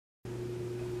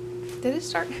Did it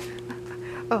start?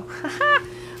 Oh,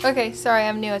 okay, sorry,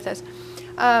 I'm new at this.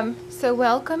 So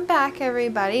welcome back,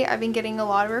 everybody. I've been getting a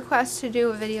lot of requests to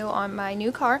do a video on my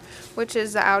new car, which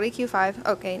is the Audi Q5.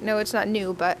 Okay, no, it's not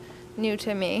new, but new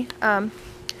to me.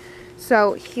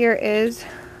 So here is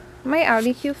my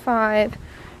Audi Q5.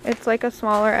 It's like a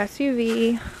smaller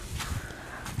SUV.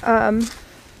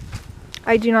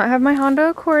 I do not have my Honda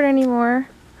Accord anymore.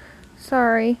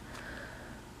 Sorry.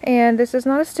 And this is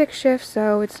not a stick shift,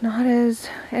 so it's not as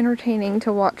entertaining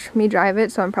to watch me drive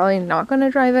it, so I'm probably not going to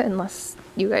drive it unless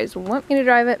you guys want me to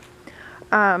drive it.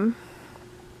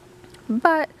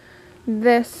 But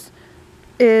this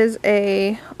is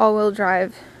a all-wheel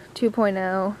drive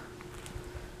 2.0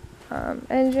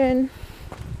 engine.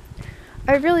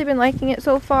 I've really been liking it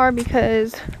so far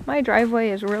because my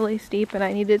driveway is really steep and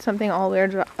I needed something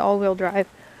all-wheel drive.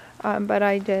 But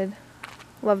I did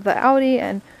love the Audi,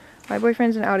 and my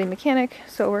boyfriend's an Audi mechanic,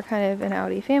 so we're kind of an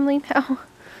Audi family now.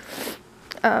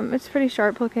 It's pretty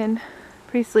sharp looking,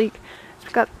 pretty sleek.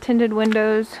 It's got tinted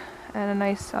windows and a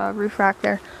nice roof rack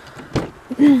there.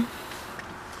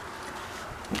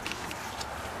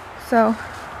 So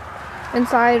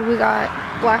inside we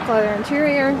got black leather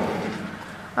interior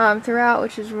throughout,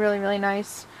 which is really, really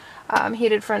nice.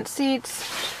 Heated front seats,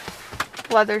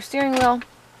 leather steering wheel,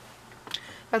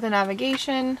 got the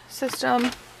navigation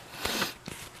system.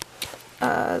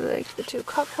 The two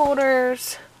cup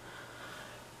holders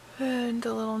and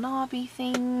the little knobby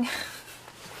thing.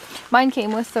 Mine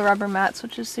came with the rubber mats,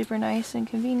 which is super nice and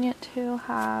convenient to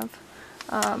have.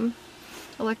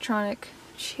 Electronic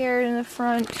chairs in the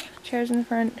front,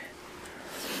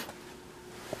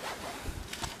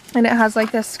 and it has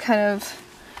like this kind of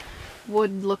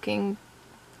wood looking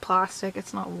plastic.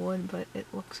 It's not wood, but it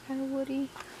looks kind of woody.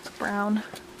 It's brown.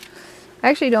 I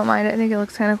actually don't mind it. I think it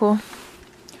looks kind of cool.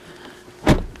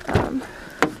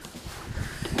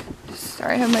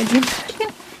 Sorry, I have my jeans back in.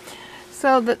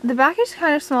 So the back is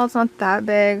kind of small. It's not that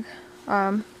big.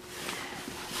 But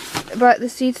the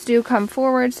seats do come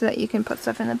forward so that you can put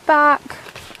stuff in the back.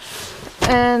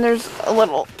 And there's a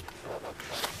little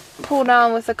pull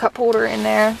down with a cup holder in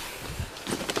there.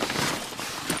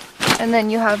 And then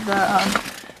you have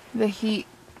the heat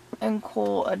and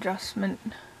cool adjustment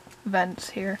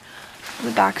vents here. The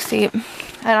back seat.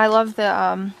 And I love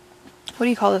the what do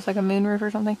you call this, like a moonroof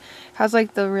or something? It has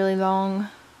like the really long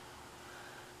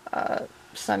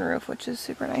sunroof, which is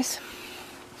super nice.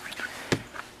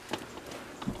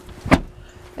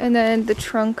 And then the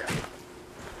trunk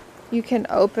you can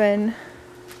open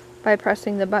by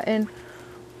pressing the button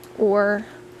or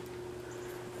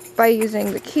by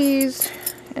using the keys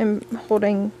and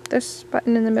holding this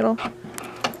button in the middle,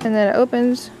 and then it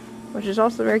opens, which is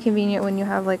also very convenient when you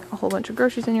have like a whole bunch of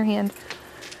groceries in your hand.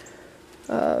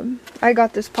 I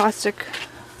got this plastic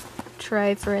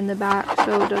tray for in the back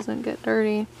so it doesn't get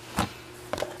dirty.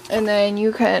 And then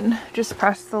you can just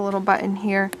press the little button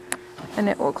here and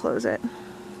it will close it.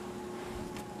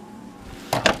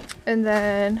 And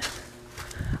then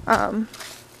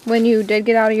when you did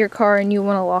get out of your car and you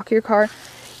want to lock your car,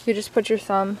 you just put your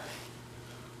thumb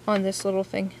on this little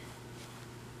thing.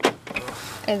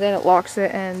 And then it locks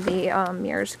it and the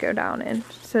mirrors go down in.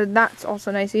 So that's also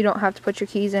nice. You don't have to put your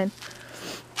keys in.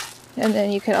 And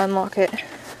then you can unlock it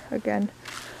again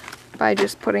by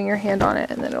just putting your hand on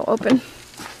it and then it'll open.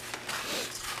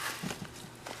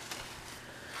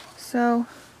 So,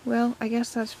 well, I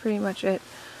guess that's pretty much it.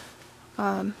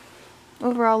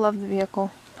 Overall, love the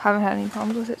vehicle. Haven't had any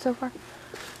problems with it so far.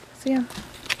 So yeah.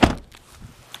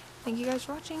 Thank you guys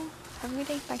for watching. Have a good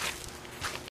day. Bye.